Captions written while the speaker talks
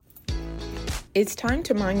It's time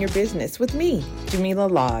to mind your business with me, Jamillah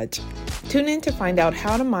Lodge. Tune in to find out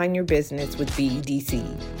how to mind your business with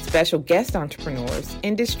BEDC, special guest entrepreneurs,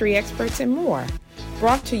 industry experts, and more.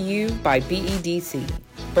 Brought to you by BEDC.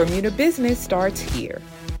 Bermuda Business starts here.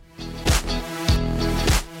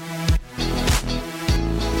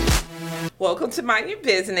 Welcome to Mind Your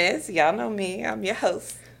Business. Y'all know me. I'm your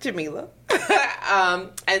host, Jamillah.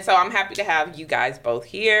 And so I'm happy to have you guys both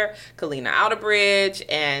here, Colina Outerbridge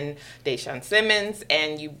and Deshun Simmons,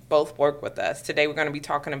 and you both work with us. Today we're going to be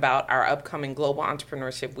talking about our upcoming Global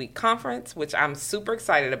Entrepreneurship Week conference, which I'm super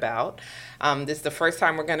excited about. This is the first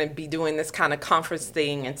time we're going to be doing this kind of conference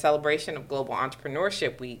thing in celebration of Global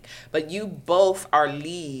Entrepreneurship Week, but you both are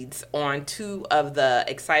leads on two of the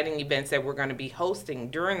exciting events that we're going to be hosting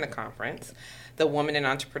during the conference. The Women in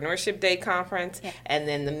Entrepreneurship Day conference, and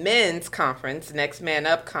then the men's conference, Next Man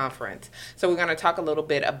Up conference. So we're going to talk a little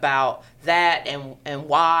bit about that and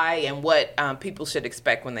why and what people should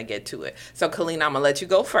expect when they get to it. So Colina, I'm going to let you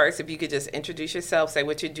go first. If you could just introduce yourself, say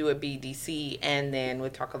what you do at BEDC, and then we'll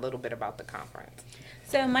talk a little bit about the conference.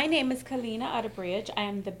 So my name is Colina Outerbridge. I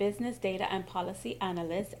am the Business Data and Policy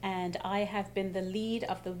Analyst, and I have been the lead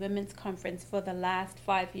of the Women's Conference for the last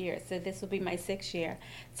 5 years. So this will be my sixth year,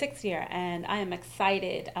 and I am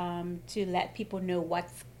excited to let people know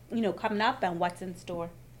what's coming up and what's in store.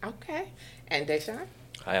 Okay, and Deshun?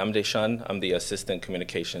 Hi, I'm Deshun. I'm the Assistant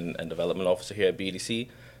Communication and Development Officer here at BEDC.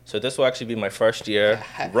 So this will actually be my first year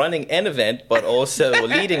running an event, but also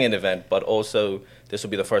leading an event, but also this will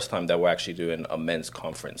be the first time that we're actually doing a men's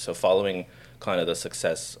conference. So following kind of the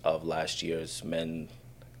success of last year's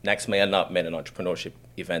Next Man Up Men in Entrepreneurship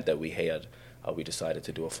event that we had, we decided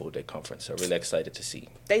to do a full-day conference. So really excited to see.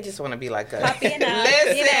 They just want to be like us. Listen,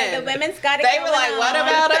 the women's got it. They were like, "What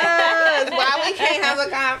about us? Why we can't have a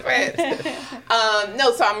conference?"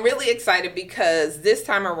 No, so I'm really excited because this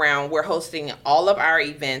time around we're hosting all of our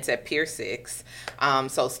events at Pier 6.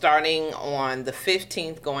 So starting on the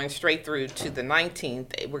 15th, going straight through to the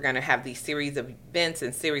 19th, we're going to have these series of events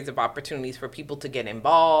and series of opportunities for people to get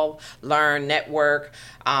involved, learn, network,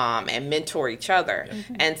 and mentor each other.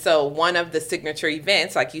 Mm-hmm. And so one of the signature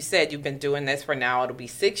events, like you said, you've been doing this for now, it'll be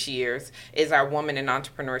 6 years, is our Women in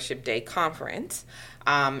Entrepreneurship Day conference.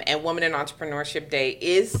 And Women in Entrepreneurship Day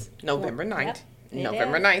is November 9th. Yep.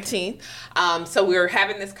 November 19th. So we're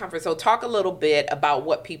having this conference. So talk a little bit about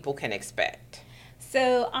what people can expect.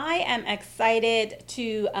 So I am excited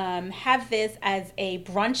to have this as a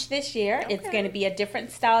brunch this year. Okay. It's going to be a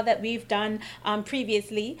different style that we've done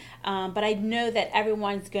previously, but I know that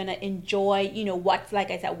everyone's going to enjoy,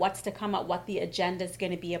 what's to come up, what the agenda is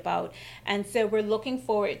going to be about. And so we're looking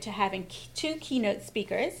forward to having two keynote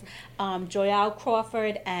speakers, Joyelle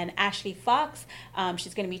Crawford and Ashley Fox.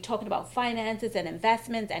 She's going to be talking about finances and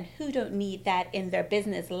investments and who don't need that in their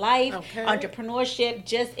business life, entrepreneurship,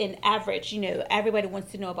 just in average, everybody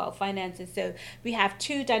wants to know about finances. So we have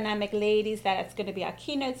two dynamic ladies that's going to be our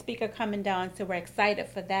keynote speaker coming down. So we're excited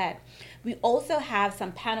for that. We also have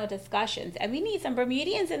some panel discussions, and we need some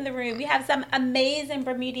Bermudians in the room. We have some amazing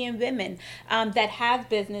Bermudian women that have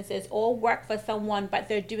businesses or work for someone, but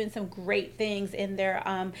they're doing some great things in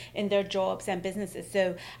their jobs and businesses.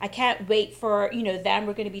 So I can't wait for them.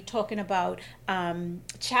 We're going to be talking about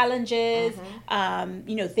challenges,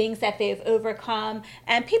 things that they've overcome,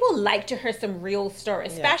 and people like to hear some real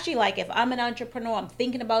stories, especially like if I'm an entrepreneur, I'm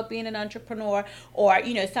thinking about being an entrepreneur, or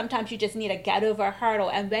sometimes you just need to get over a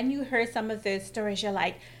hurdle, and when you hear some of those stories, you're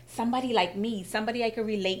like, somebody like me, somebody I can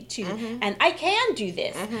relate to, and I can do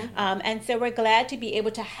this. And so we're glad to be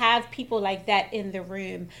able to have people like that in the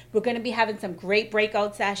room. We're going to be having some great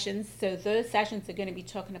breakout sessions. So those sessions are going to be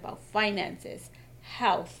talking about finances,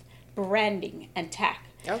 health, branding, and tech.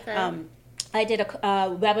 Okay. I did a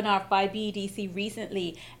webinar by BEDC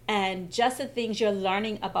recently, and just the things you're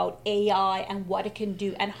learning about AI and what it can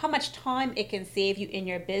do and how much time it can save you in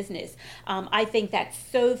your business. I think that's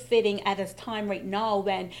so fitting at this time right now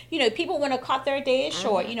when, people want to cut their days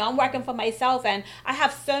short. I'm working for myself and I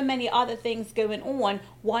have so many other things going on.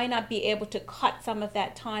 Why not be able to cut some of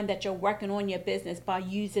that time that you're working on your business by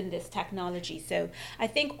using this technology? So I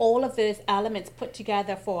think all of those elements put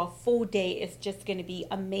together for a full day is just going to be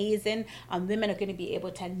amazing. Women are going to be able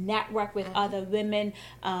to network with other women.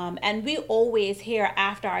 And we always hear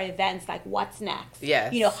after our events, like, what's next?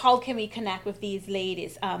 Yes. How can we connect with these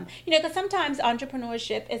ladies? Because sometimes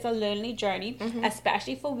entrepreneurship is a lonely journey,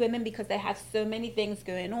 especially for women, because they have so many things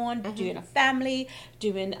going on, doing a family,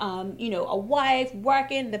 doing, a wife,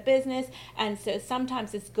 working, the business. And so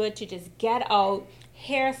sometimes it's good to just get out,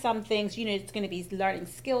 hear some things. It's going to be learning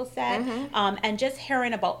skill set, and just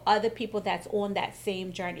hearing about other people that's on that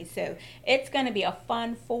same journey. So it's going to be a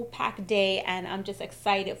fun, full packed day, and I'm just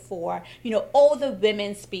excited for, all the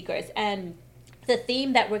women speakers. And the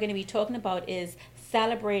theme that we're going to be talking about is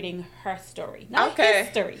celebrating her story, not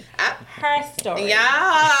history, her story. Yeah.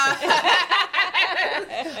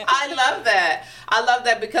 I love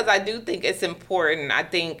that because I do think it's important. I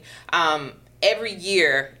think every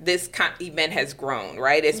year this event has grown,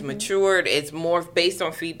 right? It's matured. It's more based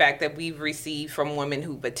on feedback that we've received from women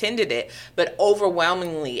who've attended it. But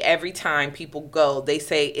overwhelmingly, every time people go, they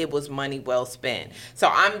say it was money well spent. So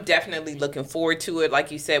I'm definitely looking forward to it.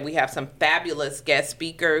 Like you said, we have some fabulous guest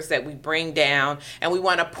speakers that we bring down, and we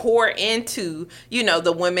want to pour into,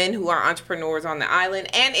 the women who are entrepreneurs on the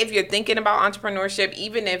island. And if you're thinking about entrepreneurship,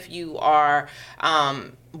 even if you are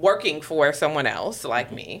working for someone else like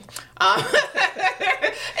me,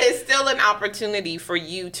 it's still an opportunity for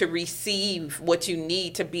you to receive what you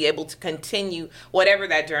need to be able to continue whatever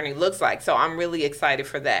that journey looks like. So I'm really excited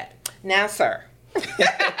for that. Now, sir.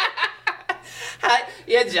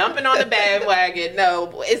 You're jumping on the bandwagon.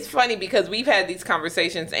 No, it's funny because we've had these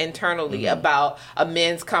conversations internally about a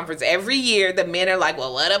men's conference. Every year, the men are like,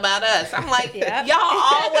 well, what about us? I'm like, y'all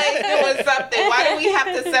always doing something. Why do we have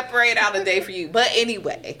to separate out a day for you? But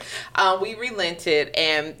anyway, we relented,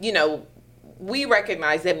 and, we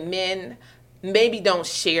recognize that men maybe don't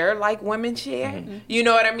share like women share. You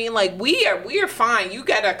know what I mean? Like we are fine. You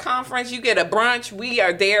get a conference, you get a brunch, we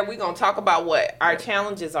are there. We're going to talk about what our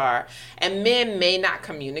challenges are. And men may not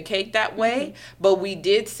communicate that way, but we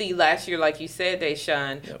did see last year, like you said,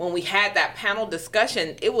 Deshun, when we had that panel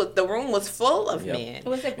discussion, the room was full of men. It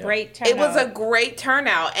was a great turnout. It was a great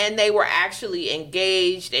turnout, and they were actually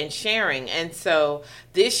engaged and sharing. And so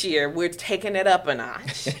this year, we're taking it up a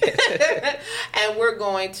notch. And we're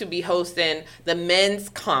going to be hosting the men's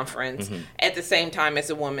conference at the same time as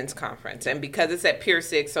the women's conference. And because it's at Pier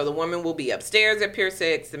 6, so the women will be upstairs at Pier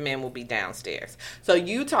 6, the men will be downstairs. So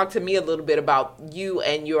you talk to me a little bit about you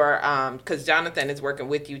and your, because Jonathan is working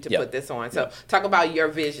with you to put this on. So talk about your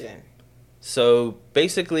vision. So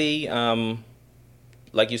basically,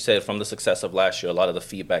 like you said, from the success of last year, a lot of the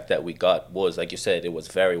feedback that we got was, like you said, it was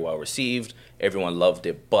very well received. Everyone loved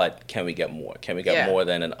it, but can we get more? Can we get more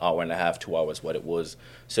than an hour and a half, 2 hours, what it was?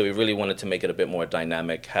 So we really wanted to make it a bit more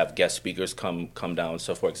dynamic, have guest speakers come down.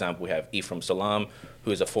 So, for example, we have Ephraim Salam,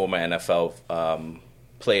 who is a former NFL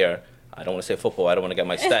player. I don't want to say football. I don't want to get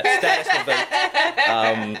my status with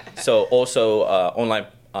them. So also online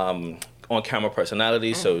on-camera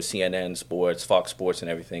personalities, so CNN Sports, Fox Sports, and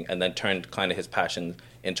everything, and then turned kind of his passion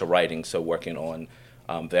into writing, so working on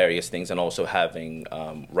various things, and also having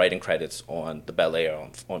writing credits on the Bel Air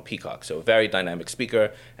on Peacock. So a very dynamic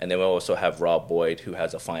speaker. And then we'll also have Rob Boyd, who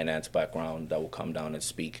has a finance background, that will come down and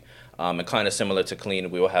speak. And kind of similar to Colina,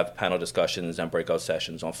 we will have panel discussions and breakout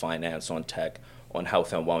sessions on finance, on tech, on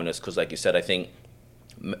health and wellness, because like you said, I think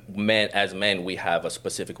as men, we have a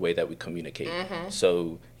specific way that we communicate.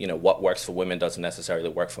 So, what works for women doesn't necessarily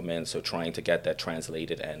work for men. So trying to get that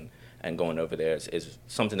translated and going over there is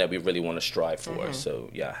something that we really want to strive for.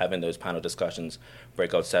 So, having those panel discussions,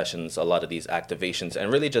 breakout sessions, a lot of these activations,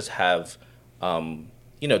 and really just have,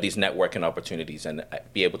 these networking opportunities and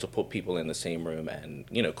be able to put people in the same room and,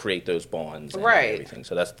 create those bonds and everything.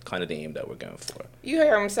 So that's kind of the aim that we're going for. You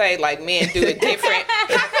hear them say, like, men do it different. How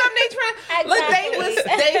come they try? Look,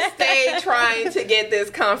 they stay trying to get this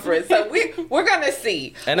conference. So we're going to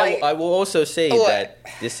see. And I will also say that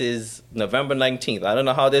this is November 19th. I don't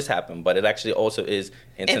know how this happened, but it actually also is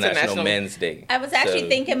International Men's Day. I was actually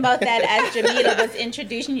thinking about that as Jamillah was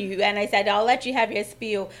introducing you, and I said, I'll let you have your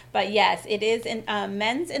spiel. But yes, it is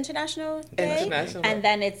Men's International Day, and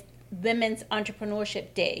then it's Women's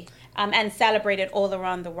Entrepreneurship Day, and celebrated all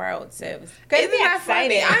around the world. So it was great. Isn't that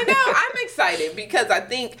funny? I know. I'm excited because I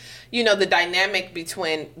think, the dynamic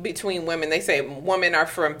between women, they say women are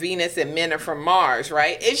from Venus and men are from Mars,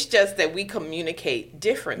 right? It's just that we communicate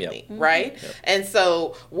differently, right? And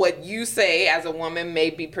so what you say as a woman may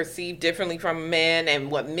be perceived differently from men and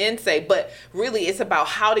what men say, but really it's about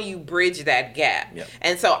how do you bridge that gap.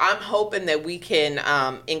 And so I'm hoping that we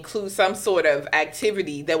can include some sort of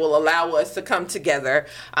activity that will allow us to come together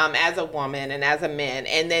as a woman and as a man,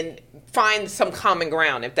 and then find some common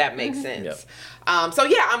ground, if that makes sense. So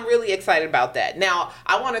I'm really excited about that. Now,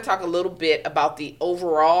 I want to talk a little bit about the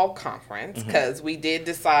overall conference, because we did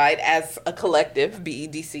decide as a collective,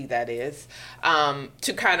 BEDC that is,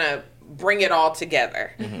 to kind of bring it all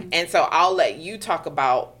together. And so I'll let you talk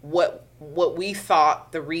about what we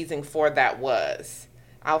thought the reason for that was.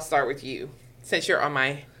 I'll start with you, since you're on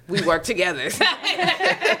my we work together.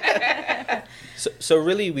 So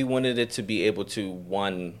really, we wanted it to be able to,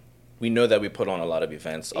 one, we know that we put on a lot of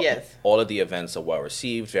events. Yes. All of the events are well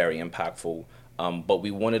received, very impactful, but we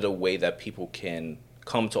wanted a way that people can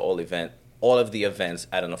come to all of the events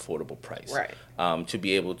at an affordable price. Right. To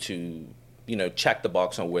be able to, check the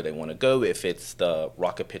box on where they want to go, if it's the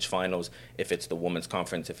Rocket Pitch Finals, if it's the women's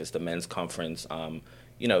conference, if it's the men's conference.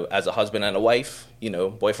 As a husband and a wife,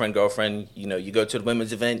 boyfriend, girlfriend, you go to the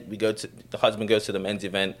women's event, the husband goes to the men's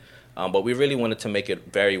event. But we really wanted to make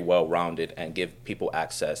it very well-rounded and give people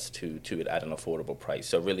access to it at an affordable price.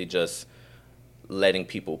 So really just letting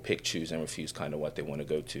people pick, choose, and refuse kind of what they want to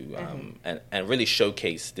go to, and really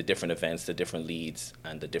showcase the different events, the different leads,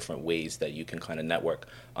 and the different ways that you can kind of network,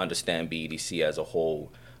 understand BEDC as a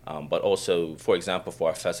whole. But also, for example, for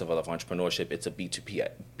our Festival of Entrepreneurship, it's a B2B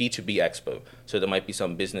expo. So there might be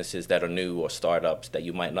some businesses that are new or startups that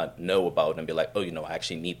you might not know about and be like, oh, I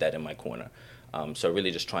actually need that in my corner. So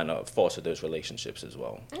really just trying to foster those relationships as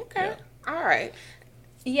well. Okay. Yeah. All right.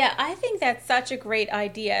 Yeah, I think that's such a great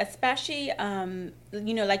idea, especially,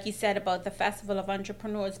 like you said about the Festival of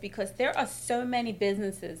Entrepreneurs, because there are so many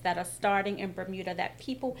businesses that are starting in Bermuda that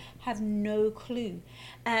people have no clue.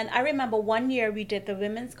 And I remember one year we did the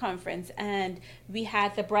women's conference and we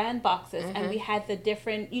had the brand boxes and we had the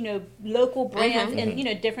different, local brands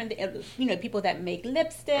and, different, people that make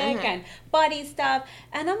lipstick and body stuff.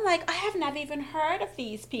 And I'm like, I have never even heard of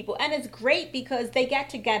these people. And it's great because they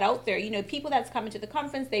get to get out there. People that's coming to the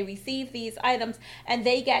conference, they receive these items and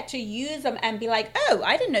they get to use them and be like, oh,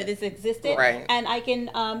 I didn't know this existed. Right. And I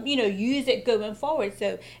can, use it going forward.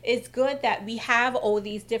 So it's good that we have all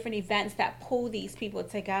these different events that pull these people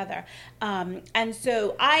together. And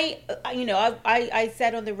so I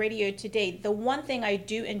said on the radio today, the one thing I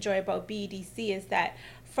do enjoy about BEDC is that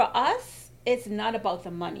for us, it's not about the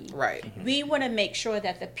money. Right. We want to make sure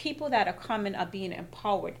that the people that are coming are being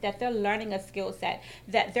empowered, that they're learning a skill set,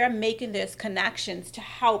 that they're making those connections to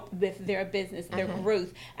help with their business, their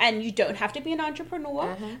growth. And you don't have to be an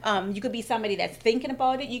entrepreneur. You could be somebody that's thinking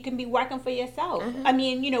about it. You can be working for yourself.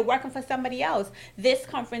 Working for somebody else. These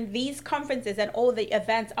conferences and all the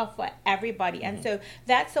events are for everybody. And so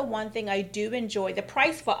that's the one thing I do enjoy. The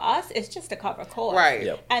price for us is just to cover costs. Right.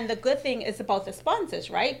 Yep. And the good thing is about the sponsors,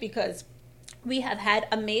 right? Because we have had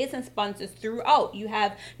amazing sponsors throughout. You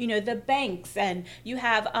have, the banks, and you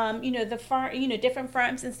have, the firm, different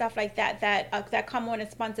firms and stuff like that come on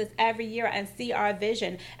and sponsors every year and see our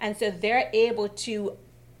vision, and so they're able to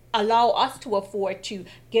allow us to afford to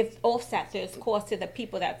offset those costs to the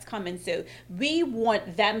people that's coming. So we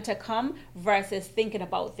want them to come versus thinking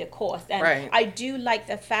about the cost. And right. I do like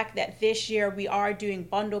the fact that this year we are doing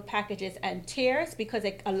bundle packages and tiers because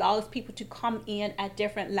it allows people to come in at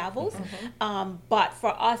different levels. But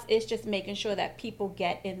for us, it's just making sure that people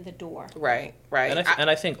get in the door. Right. And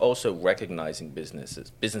I think also recognizing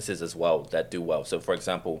businesses as well that do well. So for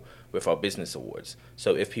example, with our business awards.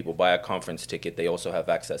 So if people buy a conference ticket, they also have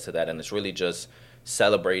access to that. And it's really just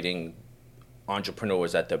celebrating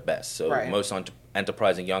entrepreneurs at their best. So right. most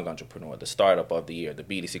enterprising young entrepreneur, the startup of the year, the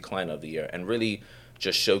BEDC client of the year, and really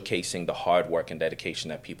just showcasing the hard work and dedication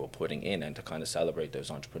that people are putting in and to kind of celebrate those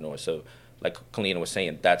entrepreneurs. So like Colina was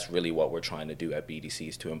saying, that's really what we're trying to do at BEDC,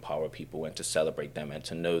 is to empower people and to celebrate them and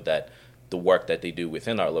to know that the work that they do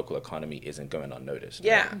within our local economy isn't going unnoticed.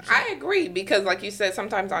 Yeah, right? I agree, because like you said,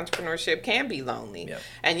 sometimes entrepreneurship can be lonely. Yeah.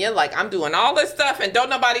 And you're like, I'm doing all this stuff and don't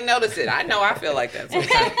nobody notice it. I know I feel like that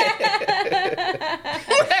sometimes.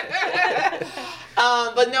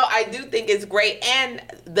 But no, I do think it's great. And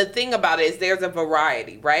the thing about it is there's a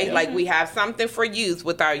variety, right? Yeah. Like we have something for youth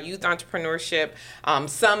with our Youth Entrepreneurship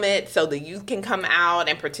Summit, so the youth can come out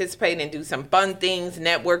and participate and do some fun things,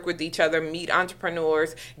 network with each other, meet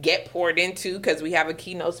entrepreneurs, get poured into, because we have a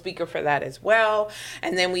keynote speaker for that as well.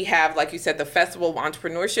 And then we have, like you said, the Festival of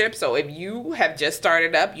Entrepreneurship. So if you have just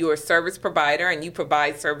started up, you're a service provider and you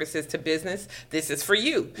provide services to business, this is for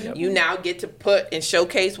you. Yep. You now get to put and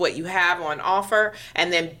showcase what you have on offer,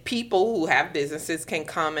 and then people who have businesses can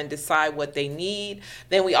come and decide what they need.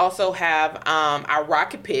 Then we also have our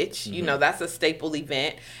Rocket Pitch. You know, that's a staple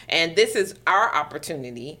event, and this is our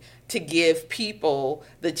opportunity to give people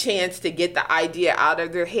the chance to get the idea out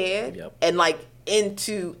of their head and like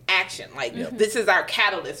into action. Like this is our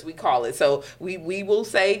catalyst, we call it. So we will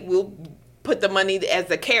say we'll put the money as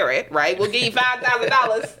a carrot, right? We'll give you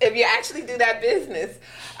 $5,000 if you actually do that business.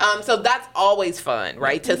 So that's always fun,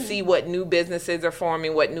 right? To see what new businesses are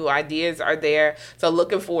forming, what new ideas are there. So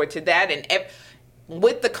looking forward to that. And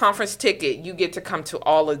with the conference ticket, you get to come to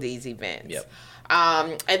all of these events.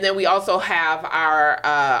 And then we also have our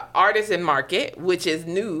artisan market, which is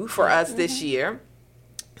new for us this year.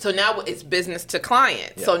 So now it's business to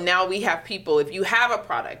client. Yeah. So now we have people, if you have a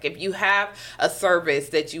product, if you have a service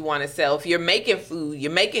that you want to sell, if you're making food,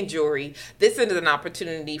 you're making jewelry, this is an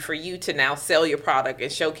opportunity for you to now sell your product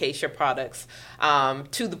and showcase your products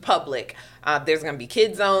to the public. There's going to be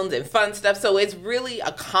kid zones and fun stuff. So it's really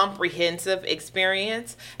a comprehensive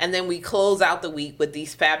experience. And then we close out the week with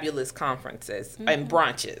these fabulous conferences and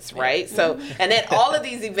brunches, right? So, and then all of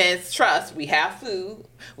these events, trust, we have food,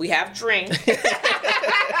 we have drink,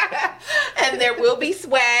 and there will be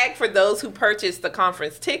swag for those who purchase the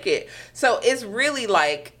conference ticket. So it's really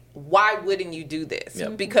like, why wouldn't you do this?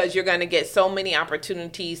 Yep. Because you're going to get so many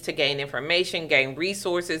opportunities to gain information, gain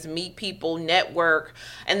resources, meet people, network.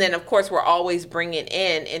 And then, of course, we're always bringing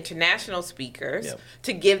in international speakers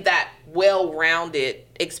to give that well-rounded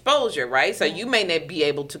exposure, right? So you may not be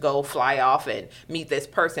able to go fly off and meet this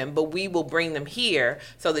person, but we will bring them here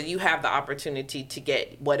so that you have the opportunity to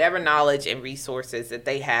get whatever knowledge and resources that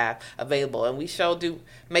they have available. And we sure do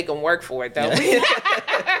make them work for it, though.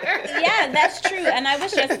 Yeah, that's true. And I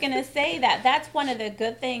was just going to say that that's one of the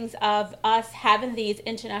good things of us having these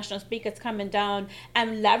international speakers coming down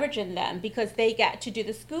and leveraging them, because they get to do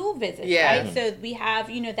the school visits, right? So we have,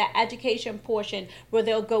 that education portion where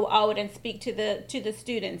they'll go out and speak to the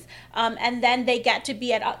students. And then they get to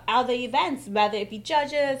be at other events, whether it be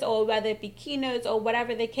judges or whether it be keynotes or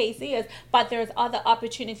whatever the case is. But there's other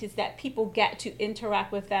opportunities that people get to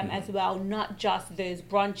interact with them as well, not just those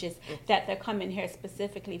brunches that they're coming here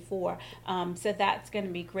specifically for. So that's going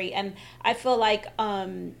to be great. And I feel like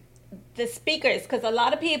the speakers, because a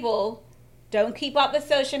lot of people don't keep up with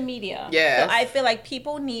social media. Yes. So I feel like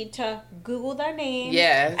people need to Google their names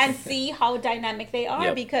and see how dynamic they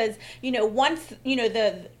are, because, once,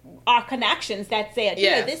 our connections that say,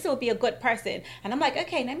 this will be a good person. And I'm like,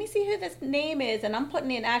 okay, let me see who this name is. And I'm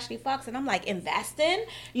putting in Ashley Fox, and I'm like, investing,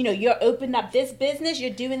 you're opening up this business,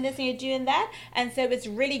 you're doing this and you're doing that. And so it's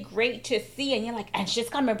really great to see. And you're like, and she's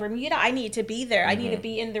coming from Bermuda. I need to be there. I need to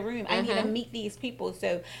be in the room. I need to meet these people.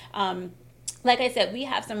 So, like I said, we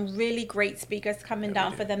have some really great speakers coming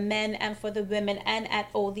down for the men and for the women and at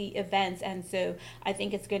all the events. And so I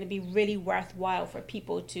think it's going to be really worthwhile for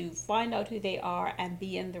people to find out who they are and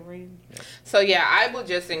be in the room. So, I will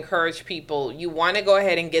just encourage people, you want to go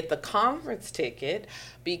ahead and get the conference ticket,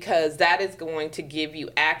 because that is going to give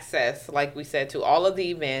you access, like we said, to all of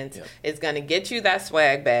the events. It's going to get you that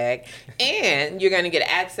swag bag, and you're going to get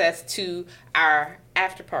access to our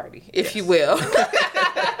after party, if you will.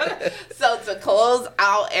 So to close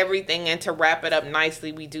out everything and to wrap it up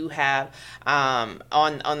nicely, we do have on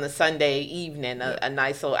the Sunday evening a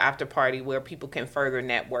nice little after party where people can further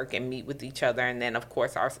network and meet with each other. And then, of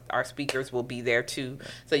course, our speakers will be there too.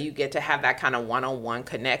 So you get to have that kind of one-on-one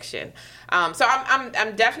connection. So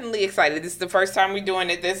I'm definitely excited. This is the first time we're doing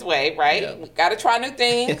it this way, right? We got to try new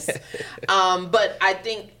things. But I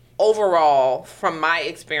think overall, from my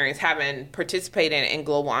experience, having participated in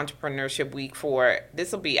Global Entrepreneurship Week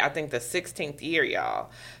this will be, I think, the 16th year,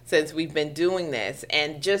 y'all, since we've been doing this,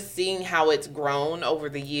 and just seeing how it's grown over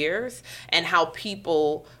the years and how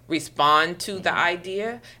people respond to the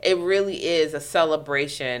idea, it really is a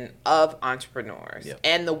celebration of entrepreneurs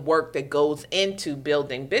and the work that goes into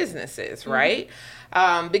building businesses, right?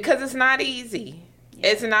 Because it's not easy.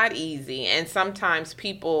 It's not easy. And sometimes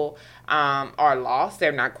people are lost.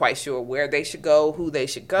 They're not quite sure where they should go, who they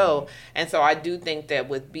should go. And so I do think that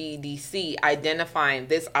with BEDC, identifying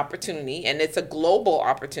this opportunity, and it's a global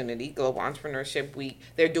opportunity, Global Entrepreneurship Week,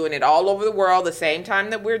 they're doing it all over the world the same time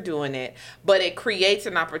that we're doing it, but it creates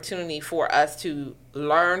an opportunity for us to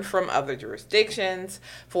learn from other jurisdictions,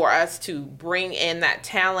 for us to bring in that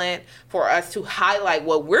talent, for us to highlight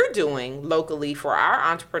what we're doing locally for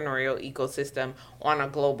our entrepreneurial ecosystem on a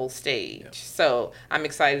global stage. So I'm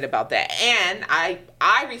excited about that. And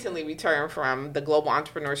I recently returned from the Global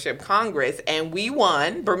Entrepreneurship Congress, and we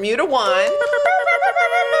won. Bermuda won.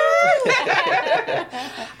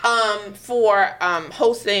 For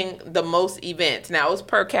hosting the most events. Now, it was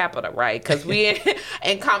per capita, right? Because we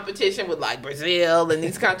in competition with like Brazil and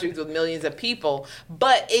these countries with millions of people.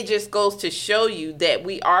 But it just goes to show you that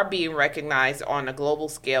we are being recognized on a global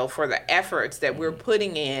scale for the efforts that we're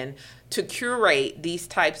putting in to curate these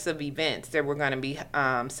types of events that we're going to be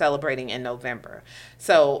celebrating in November.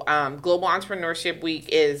 So Global Entrepreneurship Week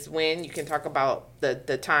is when? You can talk about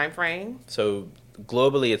the time frame. So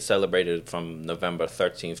globally, it's celebrated from November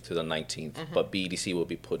 13th to the 19th, but BEDC will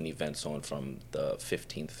be putting events on from the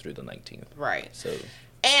 15th through the 19th. Right. So,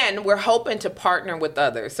 and we're hoping to partner with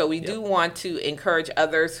others. So we do want to encourage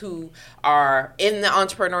others who are in the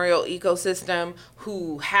entrepreneurial ecosystem,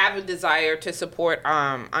 who have a desire to support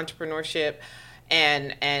entrepreneurship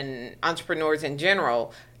and entrepreneurs in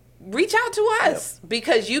general, reach out to us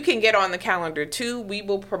because you can get on the calendar too. We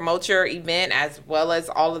will promote your event as well as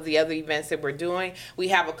all of the other events that we're doing. We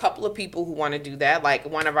have a couple of people who want to do that. Like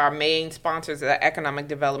one of our main sponsors, the Economic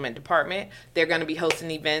Development Department, they're going to be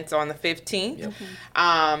hosting events on the 15th. Yep.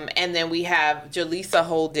 And then we have Jaleesa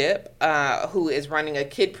Holdip, who is running a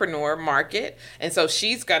Kidpreneur Market. And so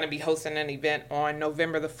she's going to be hosting an event on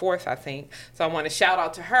November the 4th, I think. So I want to shout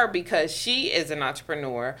out to her because she is an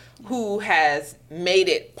entrepreneur who has made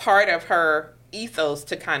it part of her ethos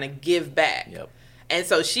to kind of give back. Yep. And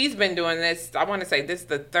so she's been doing this, I want to say this is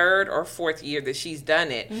the 3rd or 4th year that she's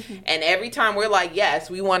done it. Mm-hmm. And every time we're like, yes,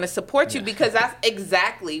 we want to support you because that's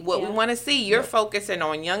exactly what we want to see. You're focusing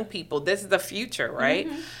on young people. This is the future, right?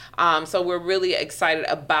 Mm-hmm. So we're really excited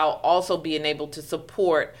about also being able to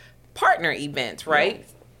support partner events, right?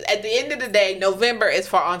 Yes. At the end of the day, November is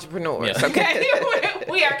for entrepreneurs, okay?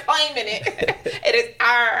 We are claiming it. It is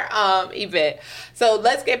our event. So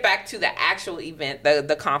let's get back to the actual event,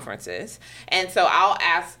 the conferences. And so I'll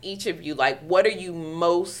ask each of you, like, what are you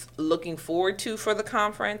most looking forward to for the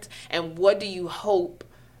conference? And what do you hope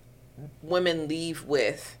women leave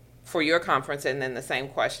with for your conference? And then the same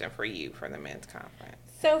question for you for the men's conference.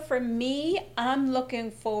 So for me, I'm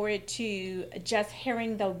looking forward to just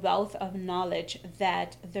hearing the wealth of knowledge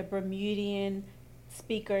that the Bermudian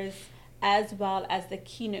speakers as well as the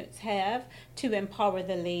keynotes have to empower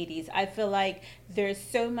the ladies. I feel like there's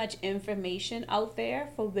so much information out there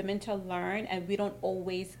for women to learn, and we don't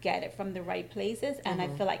always get it from the right places. And I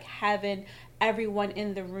feel like having everyone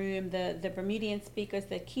in the room, the Bermudian speakers,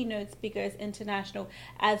 the keynote speakers, international,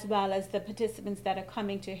 as well as the participants that are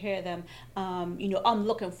coming to hear them, I'm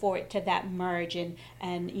looking forward to that merge and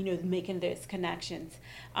making those connections.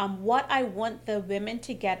 What I want the women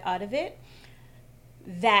to get out of it,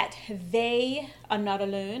 that they are not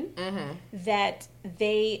alone, that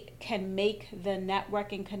they can make the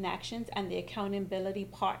networking connections and the accountability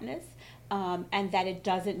partners, and that it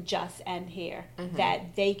doesn't just end here,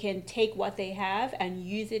 that they can take what they have and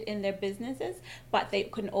use it in their businesses, but they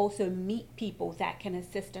can also meet people that can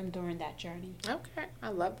assist them during that journey. Okay, I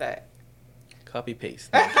love that. Copy paste.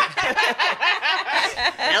 I'll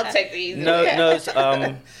take the easy No,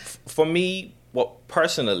 for me,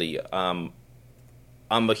 personally,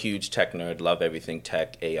 I'm a huge tech nerd, love everything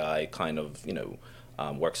tech, AI, kind of,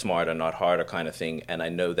 work smarter, not harder kind of thing. And I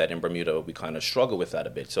know that in Bermuda, we kind of struggle with that a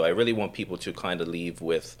bit. So I really want people to kind of leave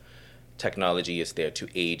with technology is there to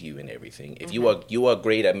aid you in everything. If you are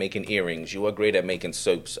great at making earrings, you are great at making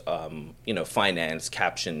soaps, finance,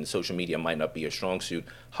 captions, social media might not be your strong suit.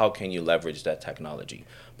 How can you leverage that technology?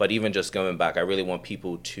 But even just going back, I really want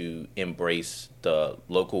people to embrace the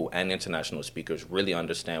local and international speakers, really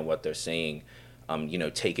understand what they're saying,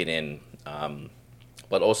 take it in,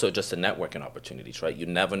 but also just the networking opportunities, right? You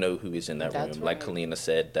never know who is in that room. Right. Like Colina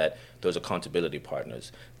said, that those accountability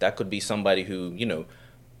partners. That could be somebody who,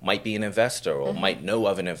 might be an investor or might know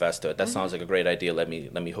of an investor. That sounds like a great idea. Let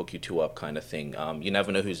me hook you two up kind of thing. You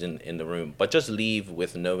never know who's in the room. But just leave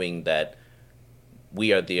with knowing that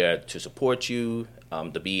we are there to support you,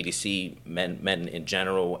 the BEDC, men in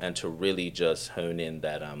general, and to really just hone in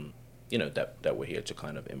that, that we're here to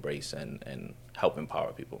kind of embrace and help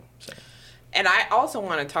empower people. So. And I also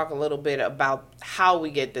want to talk a little bit about how we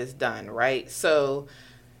get this done, right? So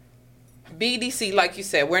BDC, like you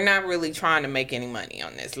said, we're not really trying to make any money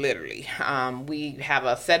on this, literally. We have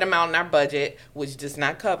a set amount in our budget, which does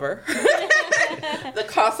not cover the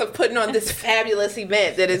cost of putting on this fabulous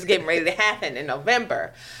event that is getting ready to happen in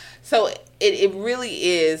November. So it really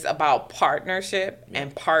is about partnership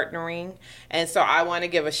and partnering. And so I want to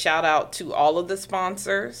give a shout out to all of the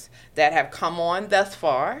sponsors that have come on thus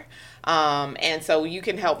far. And so you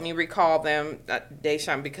can help me recall them,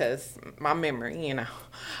 Deshun, because my memory,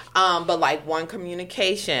 but like One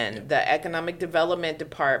Communication, the Economic Development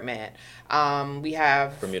Department, we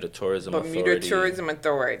have Bermuda Tourism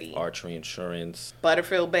Authority, Archery Insurance,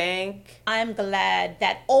 Butterfield Bank. I'm glad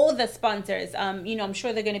that all the sponsors, I'm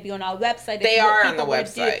sure they're going to be on our website. They are on the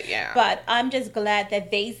website, yeah. But I'm just glad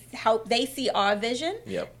that they see our vision,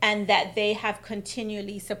 and that they have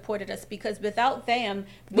continually supported us, because without them,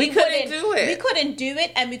 we couldn't do it. We couldn't do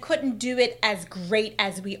it, and we couldn't do it as great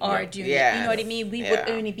as we are doing it. You know what I mean? We would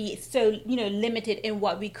only be so, limited in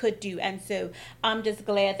what we could do. And so I'm just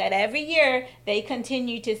glad that every year they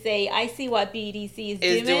continue to say, I see what BEDC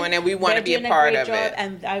is doing, and we want to be a part of it.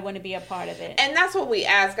 And I want to be a part of it. And that's what we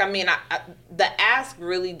ask. I mean, the ask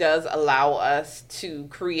really does allow us to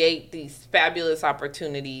create these fabulous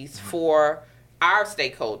opportunities for our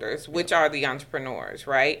stakeholders, which are the entrepreneurs,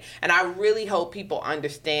 right? And I really hope people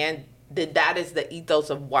understand that is the ethos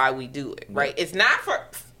of why we do it, right? It's not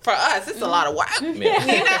for us, it's a lot of work.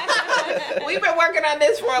 Yeah. We've been working on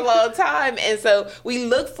this for a long time. And so we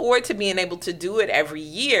look forward to being able to do it every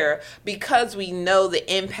year because we know the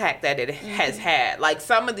impact that it has had. Like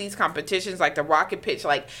some of these competitions, like the Rocket Pitch,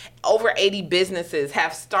 like over 80 businesses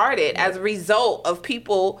have started as a result of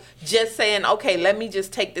people just saying, okay, let me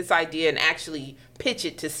just take this idea and actually pitch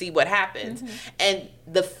it to see what happens. And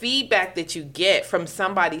the feedback that you get from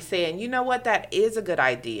somebody saying, you know what, that is a good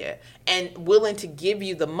idea, and willing to give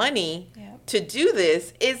you the money to do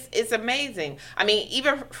this is amazing. I mean,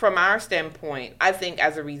 even from our standpoint, I think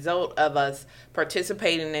as a result of us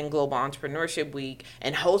participating in Global Entrepreneurship Week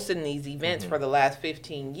and hosting these events for the last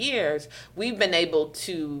 15 years, we've been able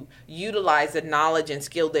to utilize the knowledge and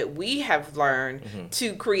skill that we have learned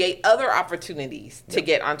to create other opportunities to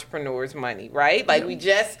get entrepreneurs money, right? Like we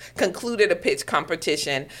just concluded a pitch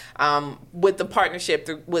competition with the partnership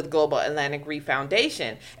with Global Atlantic Reef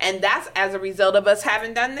Foundation. And that's as a result of us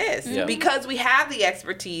having done this. Because we have the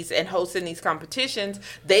expertise in hosting these competitions,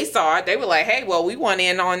 they saw it, they were like, hey, well, we want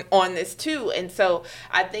in on this too. And so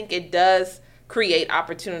I think it does create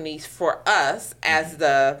opportunities for us as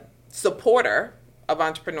the supporter of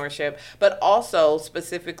entrepreneurship, but also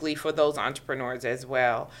specifically for those entrepreneurs as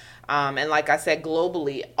well. And like I said,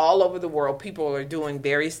 globally, all over the world, people are doing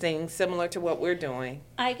various things similar to what we're doing.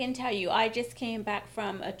 I can tell you, I just came back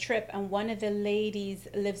from a trip, and one of the ladies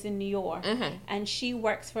lives in New York, and she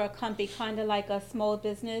works for a company kind of like a small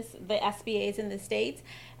business, the SBAs in the States,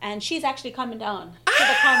 and she's actually coming down to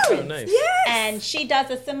the conference. Oh, nice. Yes. And she does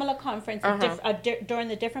a similar conference during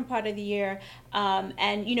the different part of the year.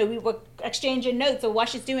 And, you know, we were exchanging notes of what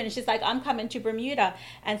she's doing. And she's like, I'm coming to Bermuda.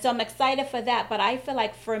 And so I'm excited for that. But I feel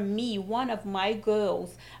like for me, one of my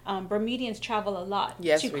goals, Bermudians travel a lot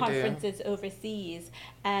to conferences overseas.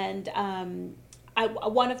 And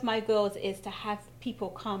one of my goals is to have people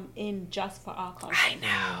come in just for our conference. I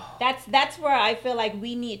know. That's where I feel like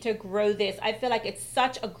we need to grow this. I feel like it's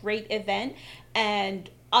such a great event, and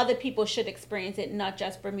other people should experience it, not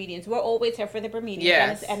just Bermudians. We're always here for the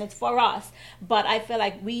Bermudians, and it's for us. But I feel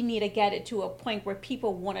like we need to get it to a point where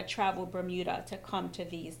people want to travel Bermuda to come to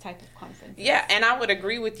these type of conferences. Yeah, and I would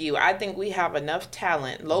agree with you. I think we have enough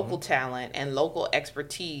talent, local talent, and local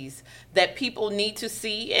expertise that people need to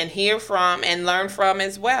see and hear from and learn from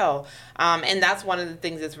as well. And that's one of the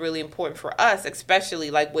things that's really important for us,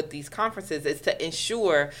 especially like with these conferences, is to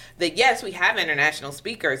ensure that, yes, we have international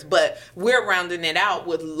speakers, but we're rounding it out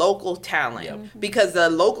with local talent because the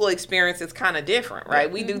local experience is kind of different,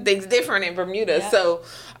 right? We do things different in Bermuda. So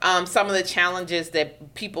some of the challenges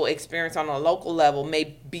that people experience on a local level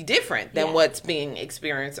may be different than what's being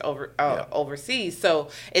experienced overseas. So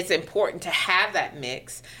it's important to have that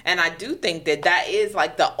mix. And I do think that that is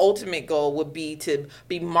like the ultimate goal would be to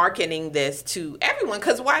be marketing this to everyone,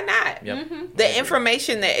 because why not? The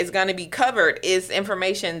information that is going to be covered is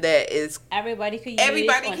information that is everybody can use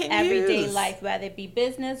everyday life, whether it be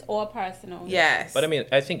business or personal. Yes. But I mean,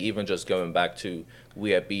 I think even just going back to,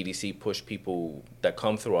 we at BEDC push people that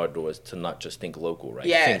come through our doors to not just think local, right?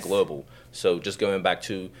 Yes. Think global. So just going back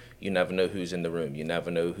to, you never know who's in the room. You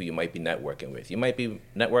never know who you might be networking with. You might be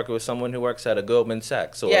networking with someone who works at a Goldman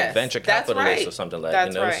Sachs or a venture capitalist or something like that.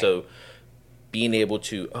 You know, so being able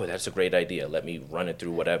to, oh, that's a great idea. Let me run it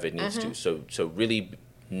through whatever it needs to. So really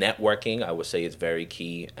networking, I would say, is very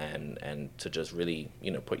key, and to just really,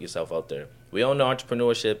 you know, put yourself out there. We all know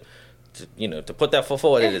entrepreneurship, to put that foot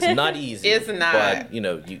forward, it is not easy. It's not. But,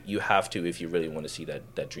 you have to if you really want to see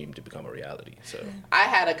that dream to become a reality. So I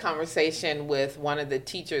had a conversation with one of the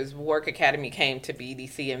teachers. Work Academy came to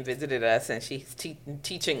BEDC and visited us, and she's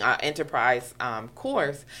teaching our enterprise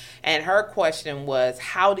course. And her question was,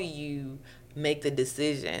 how do you make the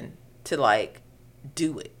decision to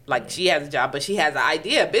do it? Like, she has a job, but she has an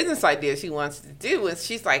idea, a business idea she wants to do, and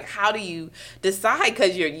she's like, how do you decide?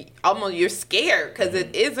 Because you're scared, because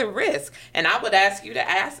it is a risk. And I would ask you to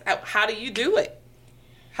ask, how do you do it?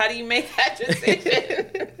 How do you make that decision?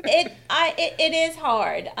 It is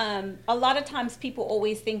hard. A lot of times people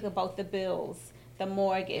always think about the bills, the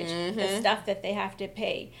mortgage, the stuff that they have to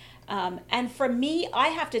pay. And for me, I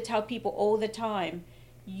have to tell people all the time,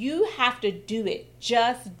 you have to do it.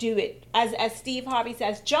 Just do it. As Steve Harvey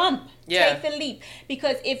says, jump. Take the leap.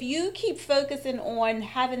 Because if you keep focusing on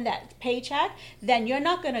having that paycheck, then you're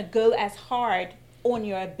not going to go as hard on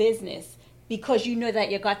your business, because you know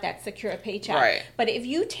that you got that secure paycheck. Right. But if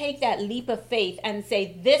you take that leap of faith and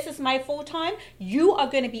say, this is my full time, you are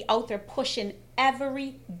going to be out there pushing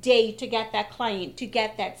every day to get that client, to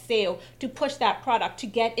get that sale, to push that product, to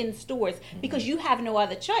get in stores, because you have no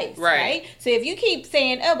other choice, right? So if you keep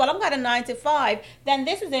saying, oh, well, I'm got a 9 to 5, then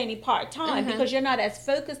this is only part-time because you're not as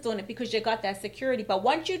focused on it because you got that security. But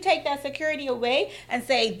once you take that security away and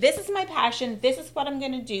say, this is my passion, this is what I'm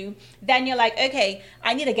going to do, then you're like, okay,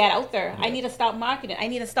 I need to get out there. I need to start marketing. I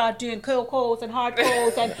need to start doing cold calls and hard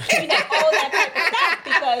calls and, you know, all that type of stuff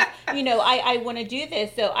because, you know, I want to do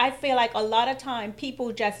this. So I feel like a lot of time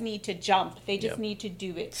people just need to jump. They just need to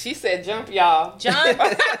do it. She said jump, y'all. Jump.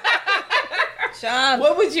 Jump.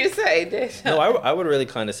 What would you say, Deshun? No, I would really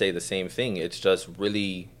kind of say the same thing. It's just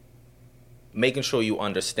really making sure you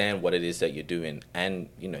understand what it is that you're doing and,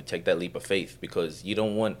 you know, take that leap of faith, because you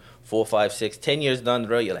don't want 4, 5, 6, 10 years down the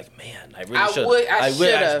road, you're like, man, I really should.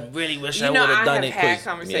 I really wish I would have done it. I have had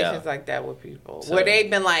conversations like that with people where they've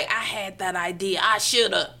been like, I had that idea, I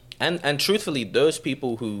should have. And truthfully, those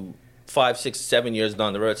people who 5, 6, 7 years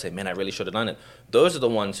down the road say, man, I really should have done it, those are the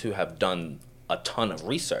ones who have done a ton of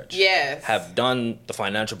research. Yes. Have done the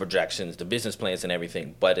financial projections, the business plans and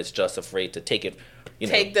everything, but it's just afraid to take it, you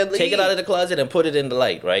know, take it out of the closet and put it in the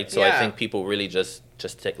light, right? So I think people really just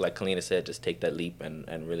take, like Colina said, just take that leap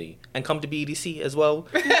and really, and come to BEDC as well.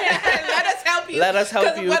 Let us help you. Let us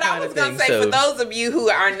help you. What I was going to say, for those of you who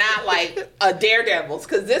are not like daredevils,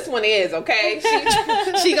 because this one is, okay?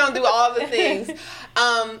 She going to do all the things.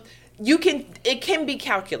 It can be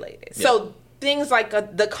calculated. Yeah. So things like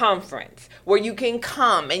the conference where you can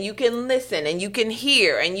come and you can listen and you can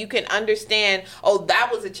hear and you can understand, oh, that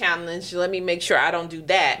was a challenge, let me make sure I don't do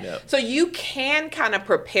that. Yep. So you can kind of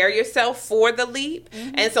prepare yourself for the leap.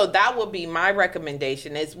 And so that would be my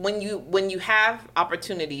recommendation, is when you have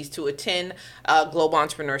opportunities to attend a Global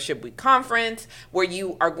Entrepreneurship Week conference where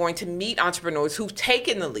you are going to meet entrepreneurs who've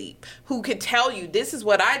taken the leap, who could tell you, this is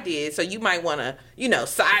what I did, so you might want to, you know,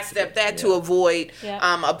 sidestep that to avoid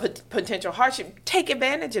a potential hardship. Take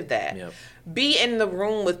advantage of that. Yep. Be in the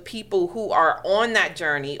room with people who are on that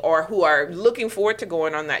journey or who are looking forward to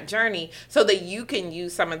going on that journey, so that you can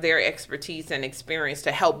use some of their expertise and experience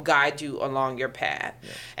to help guide you along your path.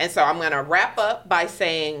 Yep. And so I'm going to wrap up by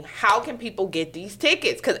saying, how can people get these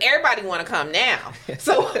tickets? Because everybody want to come now.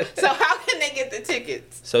 So how can they get the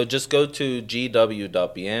tickets? So just go to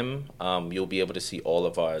GEW.BM. You'll be able to see all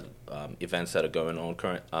of our events that are going on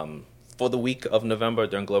for the week of November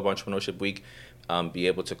during Global Entrepreneurship Week. Be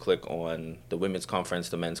able to click on the women's conference,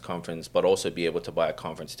 the men's conference, but also be able to buy a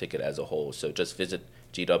conference ticket as a whole. So just visit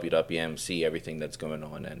GEW.BM, see everything that's going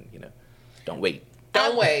on, and, you know, don't wait.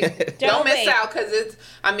 Don't wait. Don't miss out, because it's,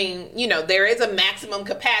 I mean, you know, there is a maximum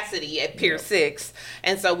capacity at Pier 6.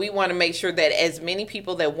 And so we want to make sure that as many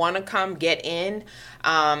people that want to come get in.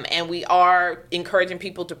 And we are encouraging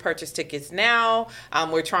people to purchase tickets now.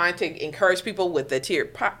 We're trying to encourage people with the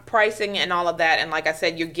tiered pricing and all of that. And like I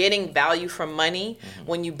said, you're getting value for money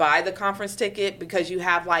when you buy the conference ticket, because you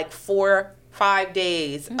have like 4-5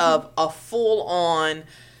 days of a full-on,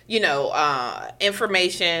 you know,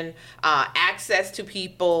 information, access to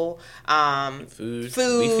people, food.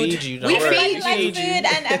 We feed you. Everybody likes food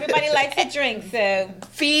and everybody likes to drink. So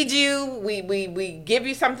feed you. We give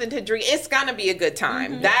you something to drink. It's gonna be a good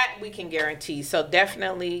time. That we can guarantee. So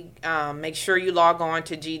definitely make sure you log on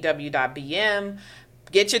to GEW.BM.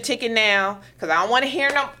 Get your ticket now, because I don't want to hear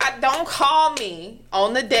don't call me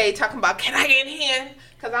on the day talking about, can I get in?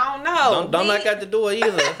 Because I don't know. Don't knock at the door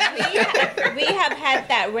either. We have had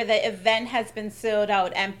that where the event has been sold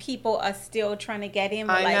out and people are still trying to get in.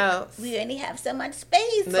 I know. We only have so much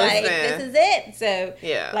space. Like, this is it. So,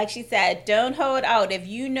 like she said, don't hold out. If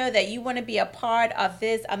you know that you want to be a part of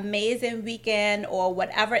this amazing weekend or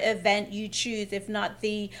whatever event you choose, if not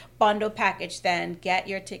the bundle package, then get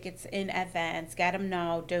your tickets in advance. Get them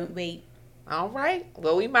now. Don't wait. All right.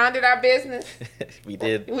 Well, we minded our business. We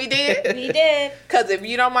did. We did? We did. Because if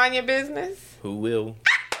you don't mind your business, who will?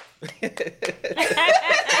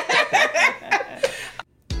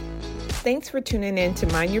 Thanks for tuning in to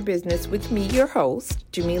Mind Your Business with me, your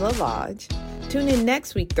host, Jamillah Lodge. Tune in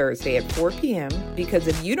next week, Thursday at 4 p.m. because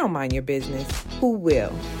if you don't mind your business, who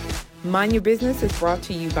will? Mind Your Business is brought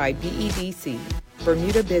to you by BEDC.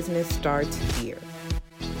 Bermuda Business starts here.